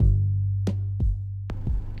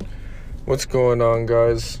What's going on,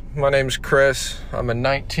 guys? My name's Chris. I'm a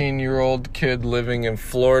 19-year-old kid living in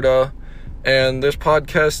Florida, and this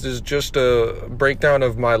podcast is just a breakdown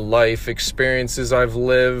of my life, experiences I've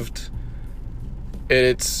lived.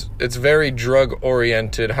 It's very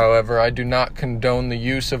drug-oriented, however. I do not condone the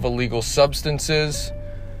use of illegal substances.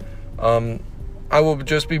 I will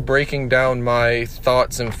just be breaking down my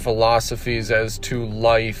thoughts and philosophies as to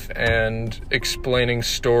life and explaining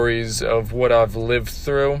stories of what I've lived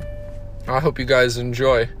through. I hope you guys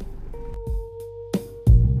enjoy.